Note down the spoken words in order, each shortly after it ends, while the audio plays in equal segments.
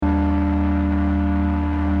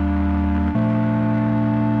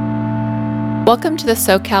Welcome to the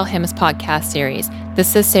SoCal HIMSS podcast series.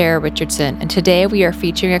 This is Sarah Richardson, and today we are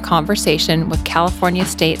featuring a conversation with California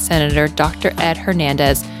State Senator Dr. Ed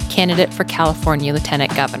Hernandez, candidate for California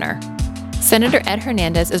Lieutenant Governor. Senator Ed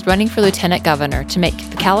Hernandez is running for Lieutenant Governor to make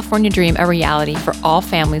the California dream a reality for all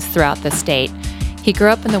families throughout the state. He grew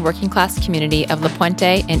up in the working class community of La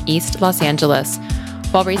Puente in East Los Angeles.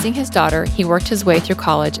 While raising his daughter, he worked his way through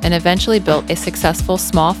college and eventually built a successful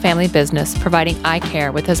small family business providing eye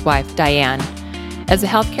care with his wife, Diane. As a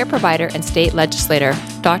healthcare provider and state legislator,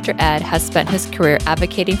 Dr. Ed has spent his career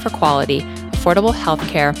advocating for quality, affordable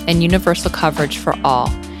healthcare, and universal coverage for all.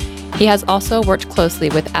 He has also worked closely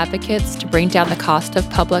with advocates to bring down the cost of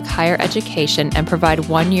public higher education and provide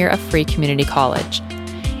 1 year of free community college.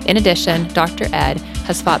 In addition, Dr. Ed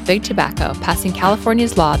has fought big tobacco, passing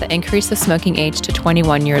California's law that increased the smoking age to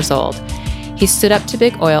 21 years old. He stood up to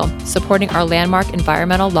big oil, supporting our landmark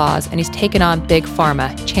environmental laws, and he's taken on big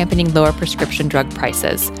pharma, championing lower prescription drug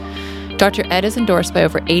prices. Dr. Ed is endorsed by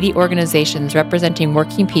over 80 organizations representing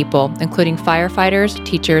working people, including firefighters,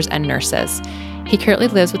 teachers, and nurses. He currently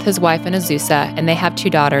lives with his wife in Azusa, and they have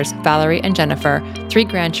 2 daughters, Valerie and Jennifer, 3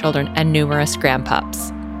 grandchildren, and numerous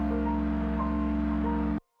grandpups.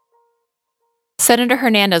 Senator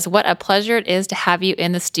Hernandez, what a pleasure it is to have you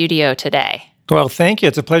in the studio today. Well, thank you.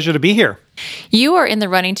 It's a pleasure to be here. You are in the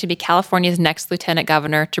running to be California's next lieutenant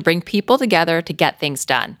governor to bring people together to get things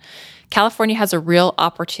done. California has a real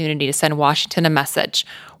opportunity to send Washington a message.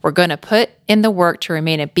 We're going to put in the work to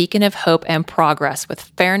remain a beacon of hope and progress with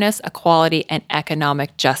fairness, equality, and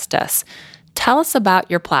economic justice. Tell us about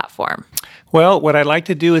your platform. Well, what I'd like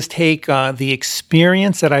to do is take the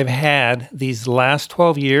experience that I've had these last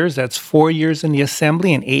 12 years, that's 4 years in the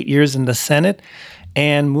Assembly and 8 years in the Senate,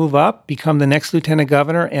 and move up, become the next Lieutenant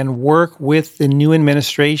Governor, and work with the new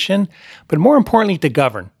administration, but more importantly, to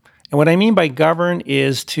govern. And what I mean by govern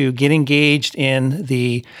is to get engaged in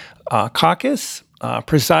the caucus,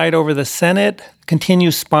 preside over the Senate,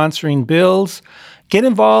 continue sponsoring bills, get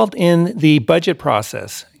involved in the budget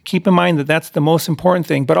process. Keep in mind that that's the most important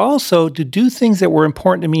thing, but also to do things that were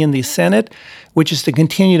important to me in the Senate, which is to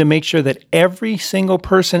continue to make sure that every single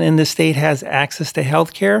person in the state has access to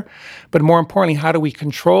health care. But more importantly, how do we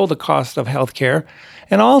control the cost of health care?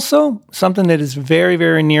 And also something that is very,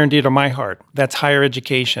 very near and dear to my heart, that's higher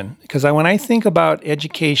education. Because when I think about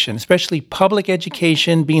education, especially public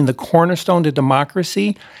education being the cornerstone to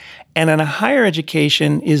democracy, and in a higher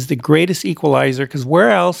education is the greatest equalizer, because where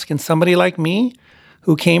else can somebody like me,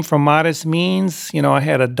 who came from modest means, I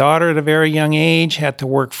had a daughter at a very young age, had to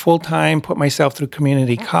work full-time, put myself through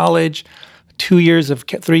community college, 3 years of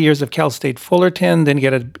Cal State Fullerton, then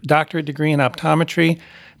get a doctorate degree in optometry,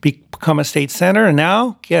 become a state senator, and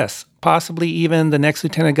now, yes, possibly even the next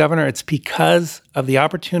lieutenant governor. It's because of the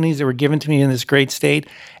opportunities that were given to me in this great state,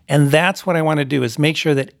 and that's what I want to do, is make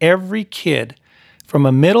sure that every kid from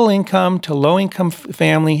a middle income to low income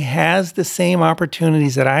family has the same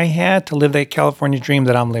opportunities that I had to live that California dream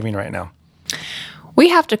that I'm living right now. We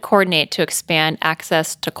have to coordinate to expand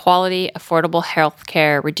access to quality, affordable health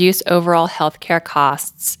care, reduce overall health care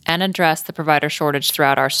costs, and address the provider shortage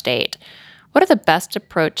throughout our state. What are the best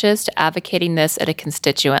approaches to advocating this at a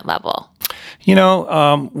constituent level?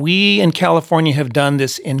 We in California have done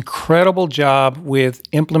this incredible job with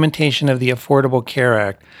implementation of the Affordable Care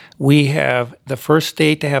Act. We have the first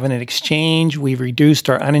state to have an exchange. We've reduced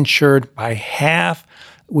our uninsured by half.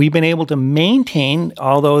 We've been able to maintain,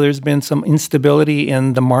 although there's been some instability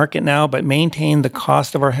in the market now, but maintain the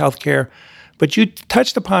cost of our health care. But you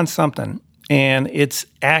touched upon something, and it's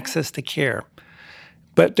access to care.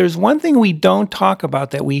 But there's one thing we don't talk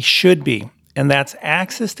about that we should be, and that's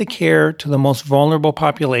access to care to the most vulnerable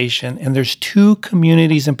population. And there's 2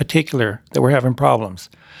 communities in particular that we're having problems.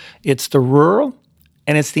 It's the rural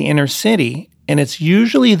and it's the inner city. And it's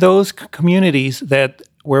usually those communities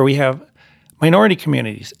where we have minority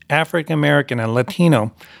communities, African American and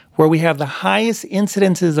Latino, where we have the highest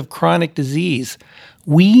incidences of chronic disease.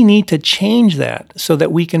 We need to change that so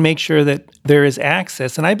that we can make sure that there is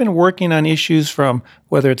access. And I've been working on issues from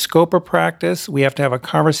whether it's scope of practice, we have to have a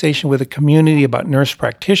conversation with the community about nurse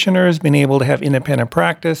practitioners being able to have independent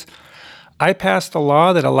practice. I passed a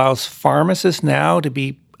law that allows pharmacists now to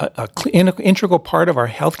be an integral part of our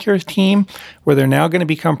healthcare team, where they're now going to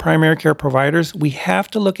become primary care providers. We have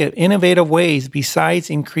to look at innovative ways besides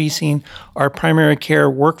increasing our primary care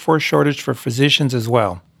workforce shortage for physicians as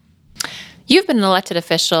well. You've been an elected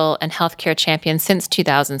official and healthcare champion since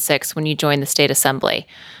 2006 when you joined the State Assembly.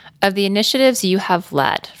 Of the initiatives you have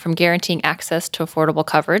led, from guaranteeing access to affordable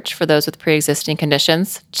coverage for those with pre-existing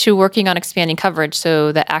conditions to working on expanding coverage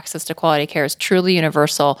so that access to quality care is truly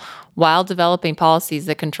universal while developing policies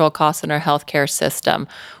that control costs in our healthcare system,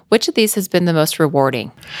 which of these has been the most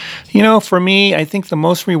rewarding? For me, I think the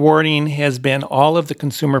most rewarding has been all of the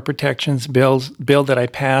consumer protections bill that I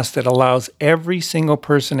passed that allows every single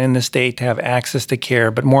person in the state to have access to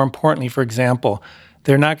care. But more importantly, for example,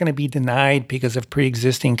 they're not going to be denied because of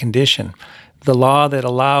pre-existing condition. The law that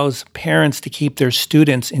allows parents to keep their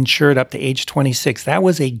students insured up to age 26, that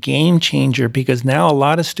was a game changer because now a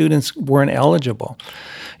lot of students weren't eligible.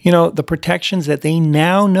 The protections that they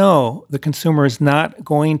now know the consumer is not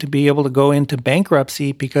going to be able to go into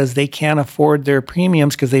bankruptcy because they can't afford their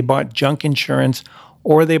premiums because they bought junk insurance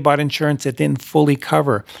or they bought insurance that didn't fully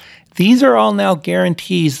cover. These are all now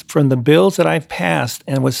guarantees from the bills that I've passed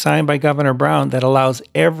and was signed by Governor Brown that allows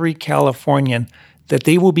every Californian that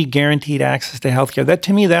they will be guaranteed access to health care. That,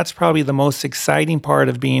 to me, that's probably the most exciting part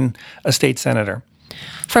of being a state senator.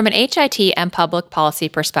 From an HIT and public policy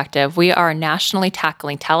perspective, we are nationally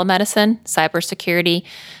tackling telemedicine, cybersecurity,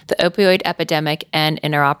 the opioid epidemic, and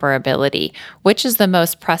interoperability. Which is the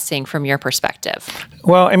most pressing from your perspective?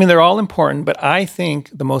 Well, they're all important, but I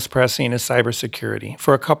think the most pressing is cybersecurity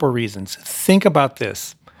for a couple of reasons. Think about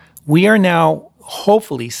this. We are now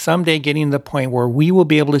hopefully someday getting to the point where we will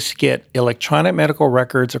be able to get electronic medical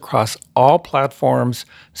records across all platforms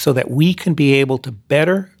so that we can be able to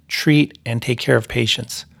better treat and take care of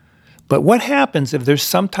patients. But what happens if there's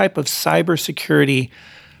some type of cybersecurity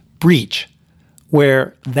breach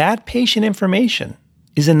where that patient information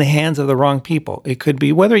is in the hands of the wrong people? It could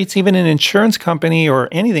be, whether it's even an insurance company or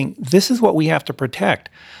anything, this is what we have to protect.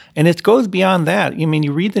 And it goes beyond that.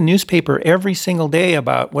 You read the newspaper every single day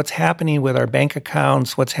about what's happening with our bank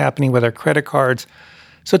accounts, what's happening with our credit cards.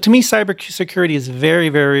 So to me, cybersecurity is very,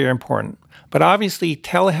 very important. But obviously,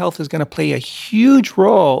 telehealth is going to play a huge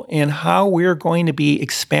role in how we're going to be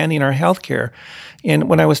expanding our healthcare. And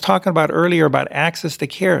when I was talking about earlier about access to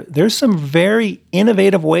care, there's some very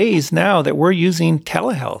innovative ways now that we're using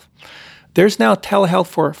telehealth. There's now telehealth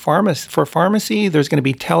for pharmacy. There's going to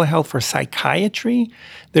be telehealth for psychiatry.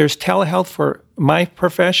 There's telehealth for my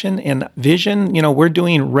profession and vision. We're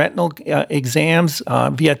doing retinal exams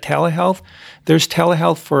via telehealth. There's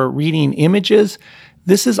telehealth for reading images.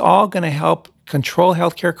 This is all going to help control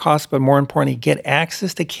healthcare costs, but more importantly, get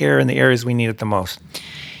access to care in the areas we need it the most.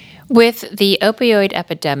 With the opioid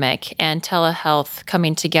epidemic and telehealth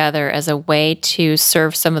coming together as a way to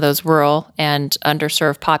serve some of those rural and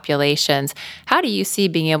underserved populations, how do you see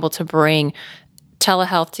being able to bring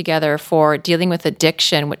telehealth together for dealing with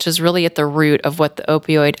addiction, which is really at the root of what the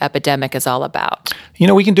opioid epidemic is all about?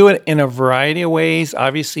 We can do it in a variety of ways.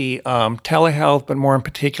 Obviously, telehealth, but more in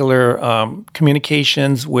particular,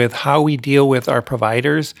 communications with how we deal with our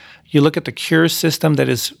providers. You look at the Cure system that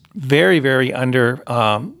is very, very under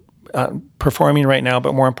performing right now,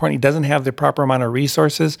 but more importantly, doesn't have the proper amount of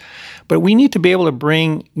resources. But we need to be able to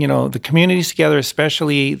bring, the communities together,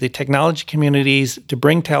 especially the technology communities, to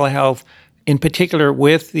bring telehealth, in particular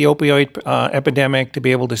with the opioid epidemic, to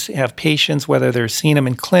be able to have patients, whether they're seeing them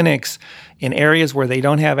in clinics, in areas where they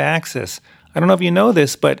don't have access. I don't know if you know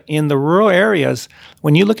this, but in the rural areas,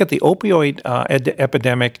 when you look at the opioid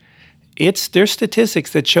epidemic, there's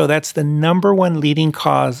statistics that show that's the number one leading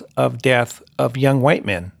cause of death of young white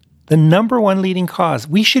men. The number one leading cause.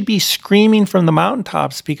 We should be screaming from the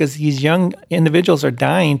mountaintops because these young individuals are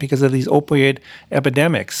dying because of these opioid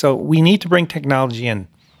epidemics. So we need to bring technology in.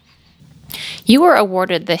 You were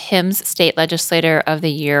awarded the HIMSS State Legislator of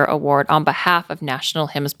the Year Award on behalf of National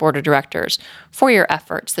HIMSS Board of Directors for your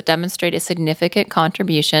efforts that demonstrate a significant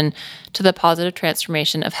contribution to the positive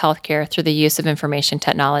transformation of healthcare through the use of information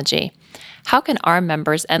technology. How can our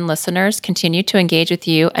members and listeners continue to engage with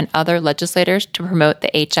you and other legislators to promote the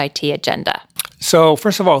HIT agenda? So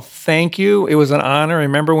first of all, thank you. It was an honor. I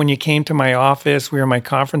remember when you came to my office, we were in my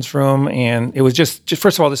conference room, and it was just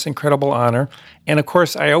first of all, this incredible honor. And of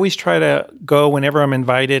course, I always try to go whenever I'm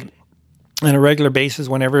invited on a regular basis,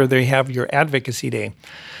 whenever they have your advocacy day.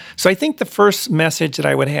 So I think the first message that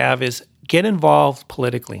I would have is get involved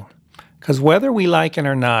politically, because whether we like it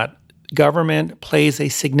or not, government plays a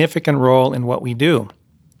significant role in what we do.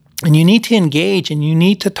 And you need to engage and you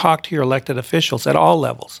need to talk to your elected officials at all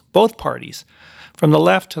levels, both parties, from the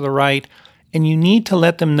left to the right, and you need to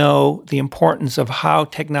let them know the importance of how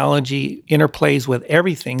technology interplays with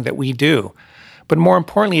everything that we do. But more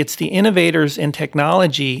importantly, it's the innovators in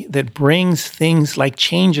technology that brings things like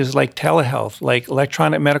changes like telehealth, like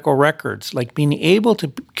electronic medical records, like being able to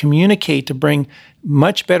communicate to bring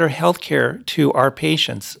much better healthcare to our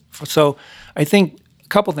patients. So I think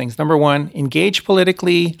couple things. Number one, engage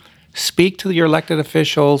politically, speak to your elected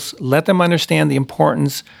officials, let them understand the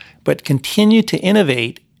importance, but continue to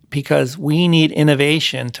innovate because we need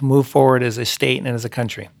innovation to move forward as a state and as a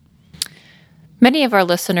country. Many of our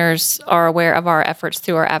listeners are aware of our efforts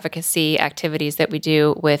through our advocacy activities that we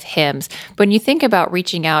do with HIMSS. When you think about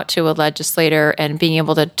reaching out to a legislator and being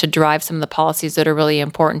able to drive some of the policies that are really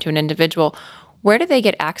important to an individual, where do they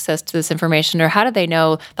get access to this information, or how do they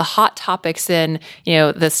know the hot topics in,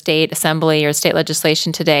 the state assembly or state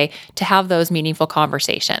legislation today to have those meaningful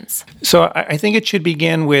conversations? So I think it should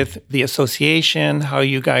begin with the association, how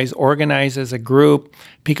you guys organize as a group,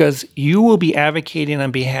 because you will be advocating on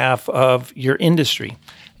behalf of your industry.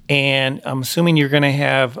 And I'm assuming you're going to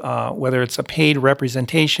have, whether it's a paid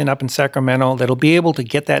representation up in Sacramento, that'll be able to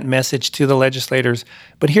get that message to the legislators.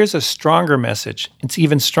 But here's a stronger message. It's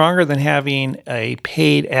even stronger than having a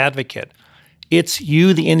paid advocate. It's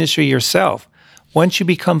you, the industry yourself. Once you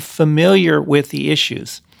become familiar with the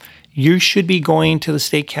issues, you should be going to the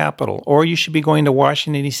state capitol, or you should be going to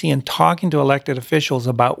Washington, D.C. and talking to elected officials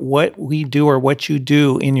about what we do or what you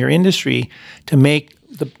do in your industry to make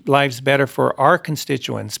the lives better for our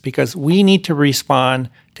constituents, because we need to respond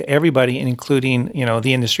to everybody, including,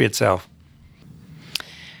 the industry itself.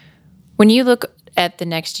 When you look at the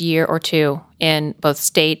next year or two in both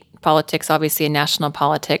state politics, obviously, and national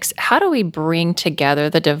politics, how do we bring together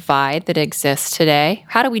the divide that exists today?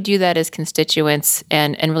 How do we do that as constituents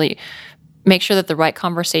and really make sure that the right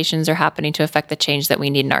conversations are happening to affect the change that we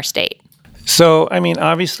need in our state? So,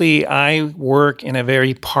 obviously, I work in a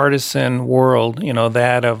very partisan world,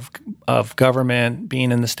 that of government,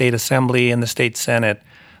 being in the state assembly and the state senate.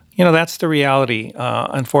 That's the reality.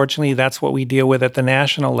 Unfortunately, that's what we deal with at the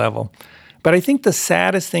national level. But I think the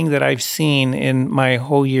saddest thing that I've seen in my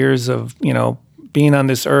whole years of, being on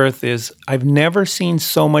this earth is I've never seen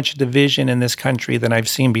so much division in this country than I've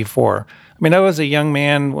seen before. I was a young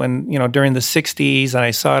man when, during the 60s, and I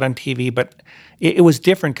saw it on TV, but it was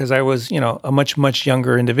different because I was, a much, much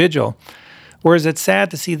younger individual. Whereas it's sad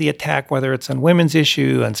to see the attack, whether it's on women's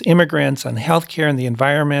issue, on immigrants, on healthcare and the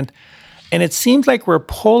environment. And it seems like we're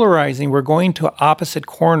polarizing. We're going to opposite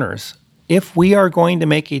corners. If we are going to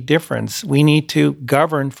make a difference, we need to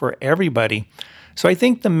govern for everybody. So I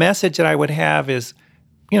think the message that I would have is,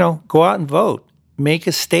 go out and vote, make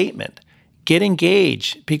a statement, get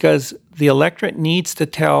engaged, because the electorate needs to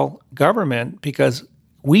tell government, because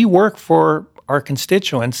we work for our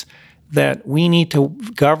constituents, that we need to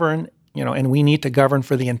govern, and we need to govern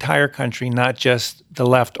for the entire country, not just the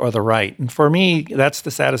left or the right. And for me, that's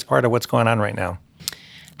the saddest part of what's going on right now.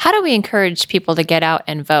 How do we encourage people to get out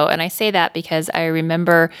and vote? And I say that because I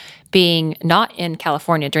remember being not in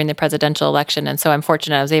California during the presidential election. And so I'm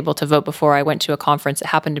fortunate I was able to vote before I went to a conference that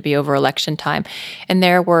happened to be over election time. And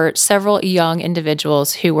there were several young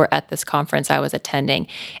individuals who were at this conference I was attending.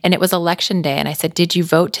 And it was election day. And I said, "Did you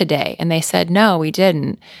vote today?" And they said, "No, we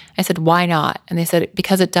didn't." I said, "Why not?" And they said,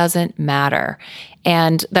 "Because it doesn't matter."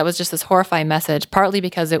 And that was just this horrifying message, partly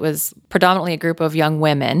because it was predominantly a group of young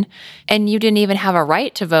women. And you didn't even have a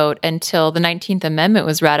right to vote until the 19th Amendment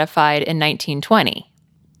was ratified in 1920.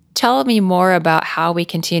 Tell me more about how we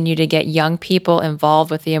continue to get young people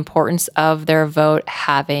involved with the importance of their vote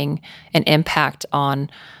having an impact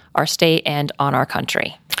on our state and on our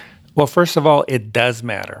country. Well, first of all, it does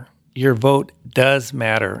matter. Your vote does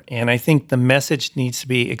matter. And I think the message needs to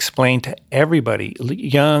be explained to everybody,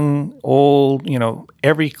 young, old,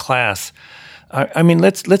 every class.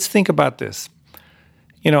 Let's think about this.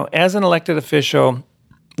 As an elected official,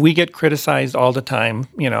 we get criticized all the time,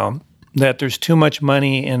 that there's too much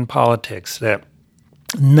money in politics, that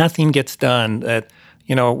nothing gets done, that,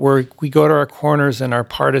 we go to our corners and our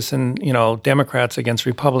partisan, Democrats against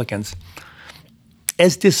Republicans.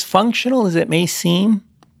 As dysfunctional as it may seem,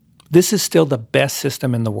 this is still the best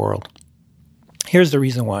system in the world. Here's the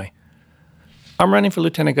reason why. I'm running for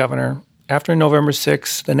lieutenant governor. After November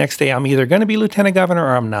 6th, the next day, I'm either going to be lieutenant governor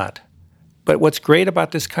or I'm not. But what's great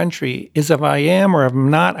about this country is if I am or if I'm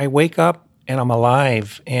not, I wake up and I'm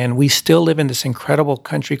alive. And we still live in this incredible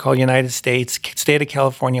country called United States, state of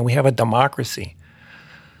California. We have a democracy.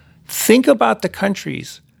 Think about the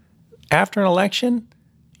countries. After an election,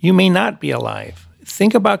 you may not be alive.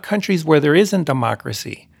 Think about countries where there isn't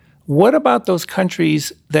democracy. What about those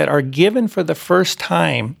countries that are given for the first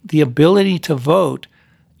time the ability to vote,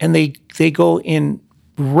 and they go in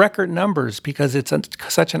record numbers because it's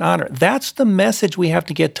such an honor? That's the message we have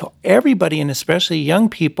to get to everybody, and especially young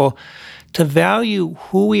people, to value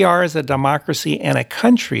who we are as a democracy and a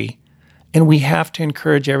country, and we have to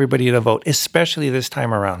encourage everybody to vote, especially this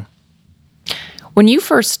time around. When you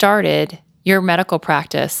first started your medical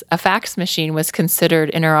practice, a fax machine was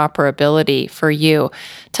considered interoperability for you.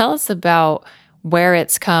 Tell us about where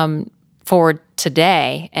it's come forward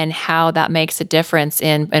today and how that makes a difference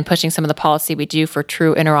in pushing some of the policy we do for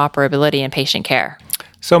true interoperability in patient care.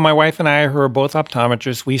 So my wife and I, who are both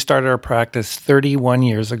optometrists, we started our practice 31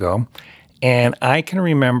 years ago. And I can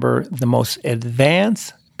remember the most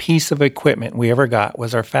advanced piece of equipment we ever got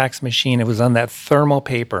was our fax machine. It was on that thermal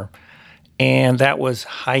paper, and that was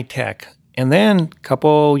high tech. And then a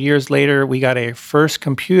couple years later, we got a first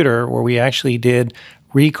computer where we actually did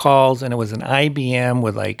recalls, and it was an IBM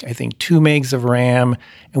with I think 2 megs of RAM.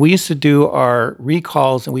 And we used to do our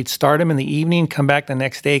recalls, and we'd start them in the evening, come back the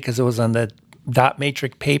next day because it was on the dot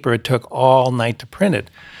matrix paper. It took all night to print it.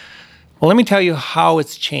 Well, let me tell you how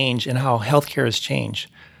it's changed and how healthcare has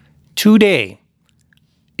changed. Today,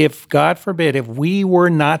 if, God forbid, if we were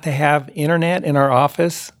not to have internet in our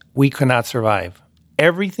office, we could not survive.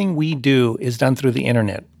 Everything we do is done through the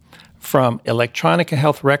internet. From electronic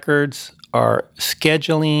health records, our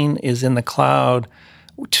scheduling is in the cloud,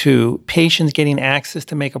 to patients getting access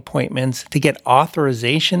to make appointments, to get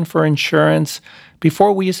authorization for insurance.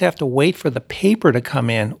 Before, we used to have to wait for the paper to come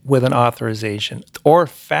in with an authorization or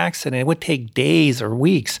fax it, and it would take days or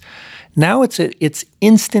weeks. Now it's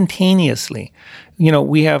instantaneously.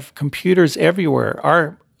 We have computers everywhere.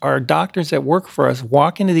 Our doctors that work for us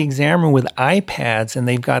walk into the exam room with iPads, and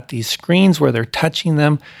they've got these screens where they're touching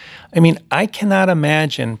them. I mean, I cannot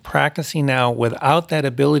imagine practicing now without that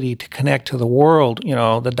ability to connect to the world.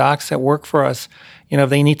 The docs that work for us,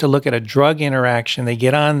 they need to look at a drug interaction. They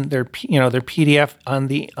get on their PDF on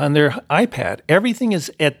their iPad. Everything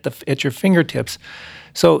is at your fingertips.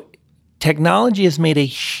 So technology has made a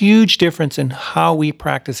huge difference in how we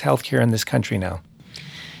practice healthcare in this country now.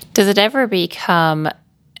 Does it ever become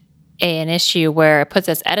an issue where it puts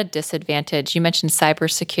us at a disadvantage? You mentioned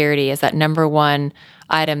cybersecurity as that number one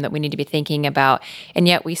item that we need to be thinking about. And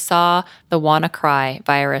yet we saw the WannaCry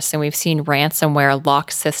virus, and we've seen ransomware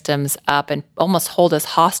lock systems up and almost hold us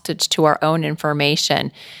hostage to our own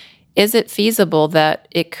information. Is it feasible that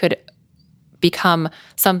it could become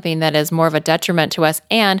something that is more of a detriment to us?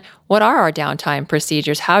 And what are our downtime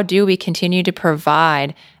procedures? How do we continue to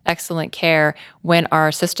provide excellent care when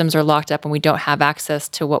our systems are locked up and we don't have access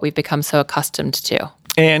to what we've become so accustomed to?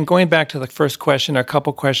 And going back to the first question, a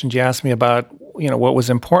couple questions you asked me about, what was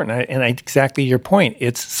important, and exactly your point,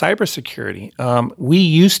 it's cybersecurity. We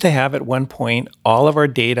used to have at one point all of our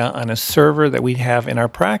data on a server that we'd have in our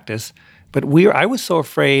practice, but I was so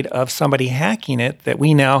afraid of somebody hacking it that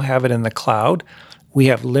we now have it in the cloud. We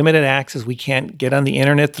have limited access. We can't get on the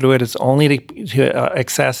internet through it. It's only to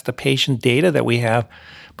access the patient data that we have.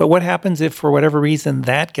 But what happens if, for whatever reason,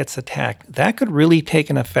 that gets attacked? That could really take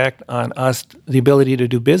an effect on us, the ability to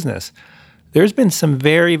do business. There's been some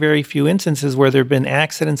very, very few instances where there have been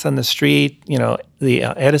accidents on the street. The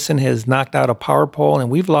Edison has knocked out a power pole, and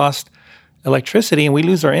we've lost electricity, and we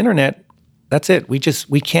lose our internet. That's it. We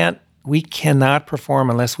cannot perform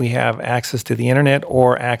unless we have access to the internet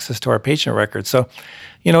or access to our patient records. So,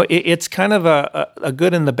 it's kind of a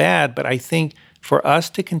good and the bad, but I think for us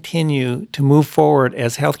to continue to move forward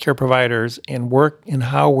as healthcare providers and work in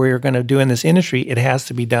how we're going to do in this industry, it has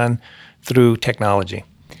to be done through technology.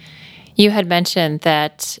 You had mentioned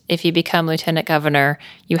that if you become Lieutenant Governor,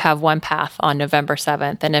 you have one path on November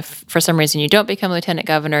 7th. And if for some reason you don't become Lieutenant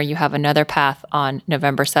Governor, you have another path on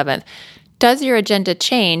November 7th. Does your agenda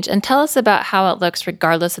change? And tell us about how it looks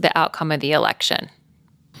regardless of the outcome of the election.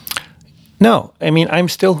 No, I'm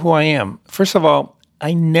still who I am. First of all,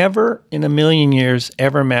 I never in a million years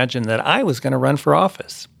ever imagined that I was going to run for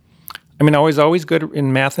office. I was always good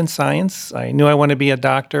in math and science. I knew I wanted to be a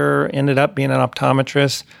doctor, ended up being an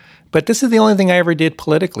optometrist. But this is the only thing I ever did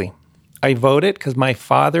politically. I voted because my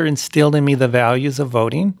father instilled in me the values of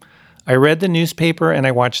voting. I read the newspaper and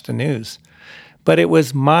I watched the news. But it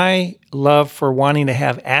was my love for wanting to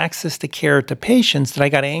have access to care to patients that I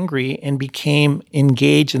got angry and became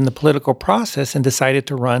engaged in the political process and decided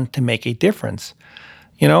to run to make a difference.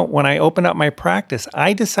 When I opened up my practice,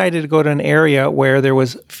 I decided to go to an area where there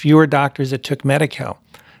was fewer doctors that took Medi-Cal.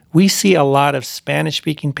 We see a lot of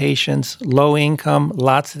Spanish-speaking patients, low income,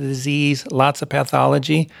 lots of disease, lots of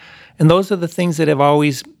pathology. And those are the things that have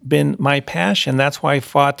always been my passion. That's why I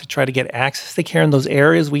fought to try to get access to care in those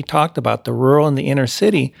areas we talked about, the rural and the inner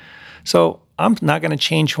city. So I'm not going to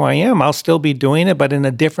change who I am. I'll still be doing it, but in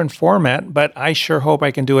a different format. But I sure hope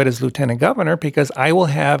I can do it as Lieutenant Governor because I will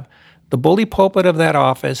have the bully pulpit of that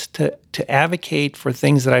office to advocate for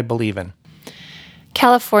things that I believe in.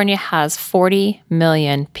 California has 40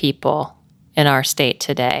 million people in our state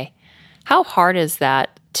today. How hard is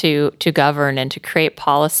that to govern and to create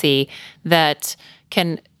policy that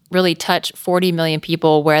can really touch 40 million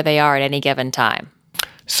people where they are at any given time?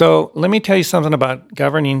 So let me tell you something about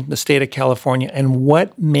governing the state of California and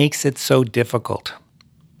what makes it so difficult.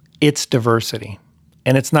 It's diversity.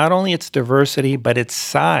 And it's not only its diversity, but its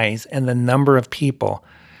size and the number of people.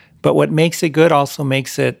 But what makes it good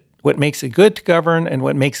what makes it good to govern and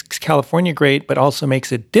what makes California great, but also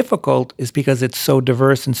makes it difficult is because it's so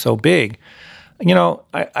diverse and so big. You know,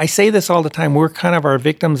 I say this all the time. We're kind of our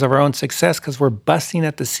victims of our own success because we're busting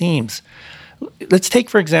at the seams. Let's take,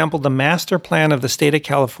 for example, the master plan of the state of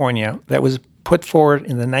California that was put forward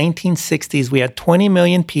in the 1960s. We had 20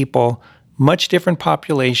 million people, much different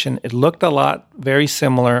population. It looked a lot very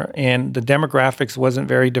similar, and the demographics wasn't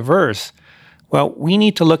very diverse. Well, we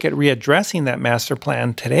need to look at readdressing that master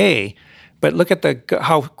plan today, but look at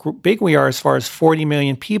how big we are as far as 40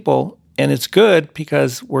 million people, and it's good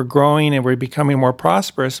because we're growing and we're becoming more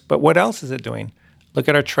prosperous, but what else is it doing? Look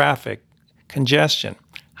at our traffic, congestion,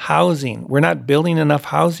 housing. We're not building enough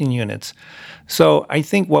housing units. So I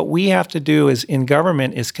think what we have to do is in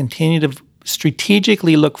government is continue to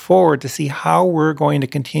strategically look forward to see how we're going to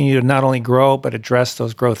continue to not only grow, but address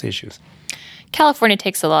those growth issues. California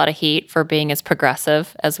takes a lot of heat for being as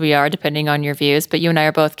progressive as we are, depending on your views, but you and I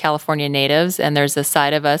are both California natives, and there's a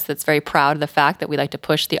side of us that's very proud of the fact that we like to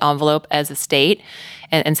push the envelope as a state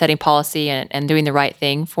and setting policy and doing the right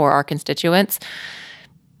thing for our constituents.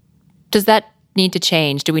 Does that need to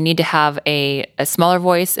change? Do we need to have a smaller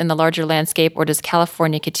voice in the larger landscape, or does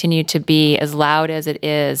California continue to be as loud as it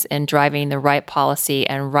is in driving the right policy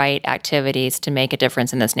and right activities to make a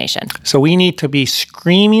difference in this nation? So we need to be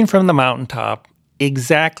screaming from the mountaintop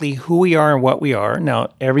exactly who we are and what we are.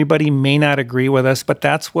 Now, everybody may not agree with us, but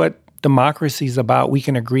that's what democracy is about. We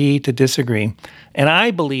can agree to disagree. And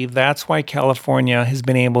I believe that's why California has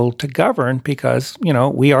been able to govern because, you know,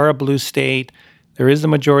 we are a blue state. There is a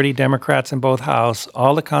majority Democrats in both houses.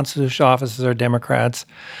 All the constitutional offices are Democrats.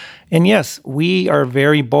 And yes, we are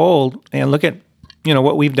very bold. And look at, you know,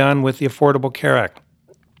 what we've done with the Affordable Care Act.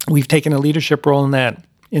 We've taken a leadership role in that,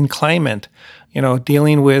 in climate, you know,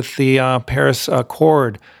 dealing with the Paris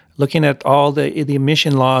Accord, looking at all the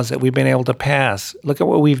emission laws that we've been able to pass. Look at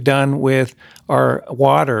what we've done with our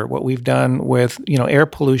water, what we've done with, you know, air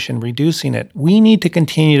pollution, reducing it. We need to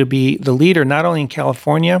continue to be the leader, not only in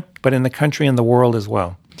California, but in the country and the world as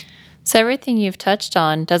well. So everything you've touched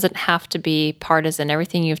on doesn't have to be partisan.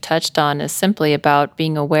 Everything you've touched on is simply about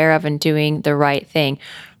being aware of and doing the right thing.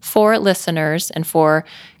 For listeners and for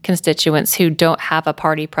constituents who don't have a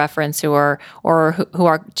party preference or who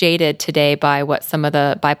are jaded today by what some of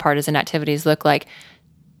the bipartisan activities look like,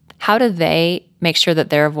 how do they make sure that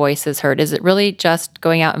their voice is heard? Is it really just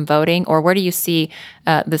going out and voting, or where do you see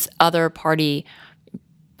this other party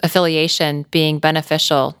affiliation being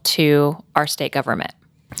beneficial to our state government?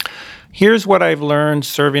 Here's what I've learned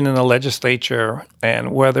serving in the legislature,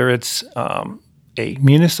 and whether it's a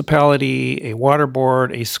municipality, a water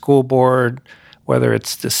board, a school board, whether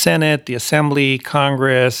it's the Senate, the Assembly,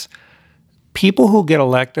 Congress, people who get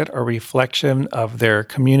elected are a reflection of their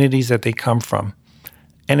communities that they come from.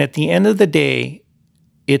 And at the end of the day,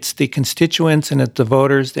 it's the constituents and it's the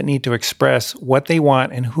voters that need to express what they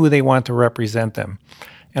want and who they want to represent them.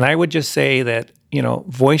 And I would just say that, you know,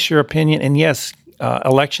 voice your opinion. And yes,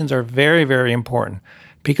 elections are very, very important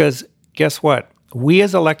because guess what? We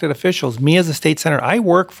as elected officials, me as a state senator, I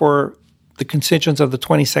work for the constituents of the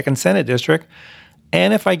 22nd Senate District.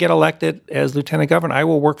 And if I get elected as lieutenant governor, I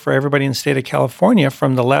will work for everybody in the state of California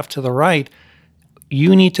from the left to the right.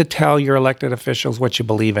 You need to tell your elected officials what you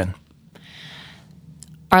believe in.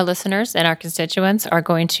 Our listeners and our constituents are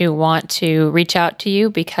going to want to reach out to you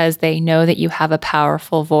because they know that you have a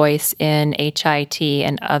powerful voice in HIT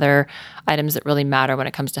and other items that really matter when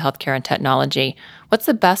it comes to healthcare and technology. What's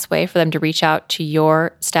the best way for them to reach out to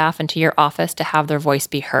your staff and to your office to have their voice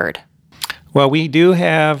be heard? Well, we do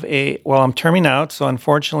have I'm terming out, so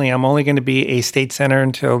unfortunately I'm only going to be a state senator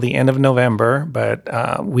until the end of November, but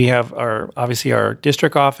we have our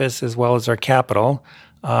district office as well as our capital.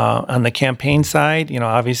 On the campaign side, you know,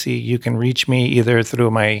 obviously you can reach me either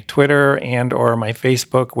through my Twitter and or my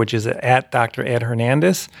Facebook, which is at Dr. Ed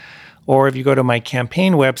Hernandez. Or if you go to my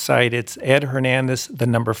campaign website, it's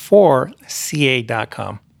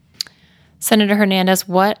edhernandez4ca.com. Senator Hernandez,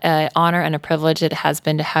 what an honor and a privilege it has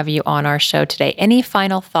been to have you on our show today. Any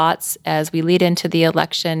final thoughts as we lead into the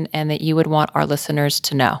election and that you would want our listeners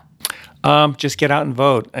to know? Just get out and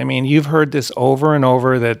vote. I mean, you've heard this over and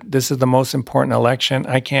over that this is the most important election.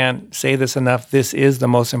 I can't say this enough. This is the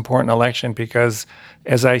most important election because,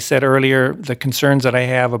 as I said earlier, the concerns that I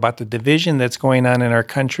have about the division that's going on in our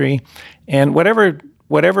country and whatever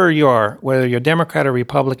whatever you are, whether you're Democrat or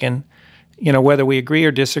Republican, whether we agree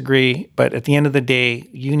or disagree, but at the end of the day,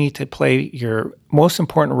 you need to play your most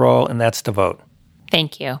important role, and that's to vote.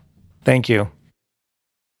 Thank you. Thank you.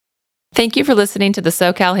 Thank you for listening to the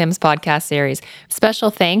SoCal Hymns podcast series.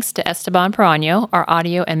 Special thanks to Esteban Perano, our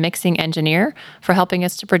audio and mixing engineer, for helping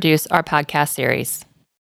us to produce our podcast series.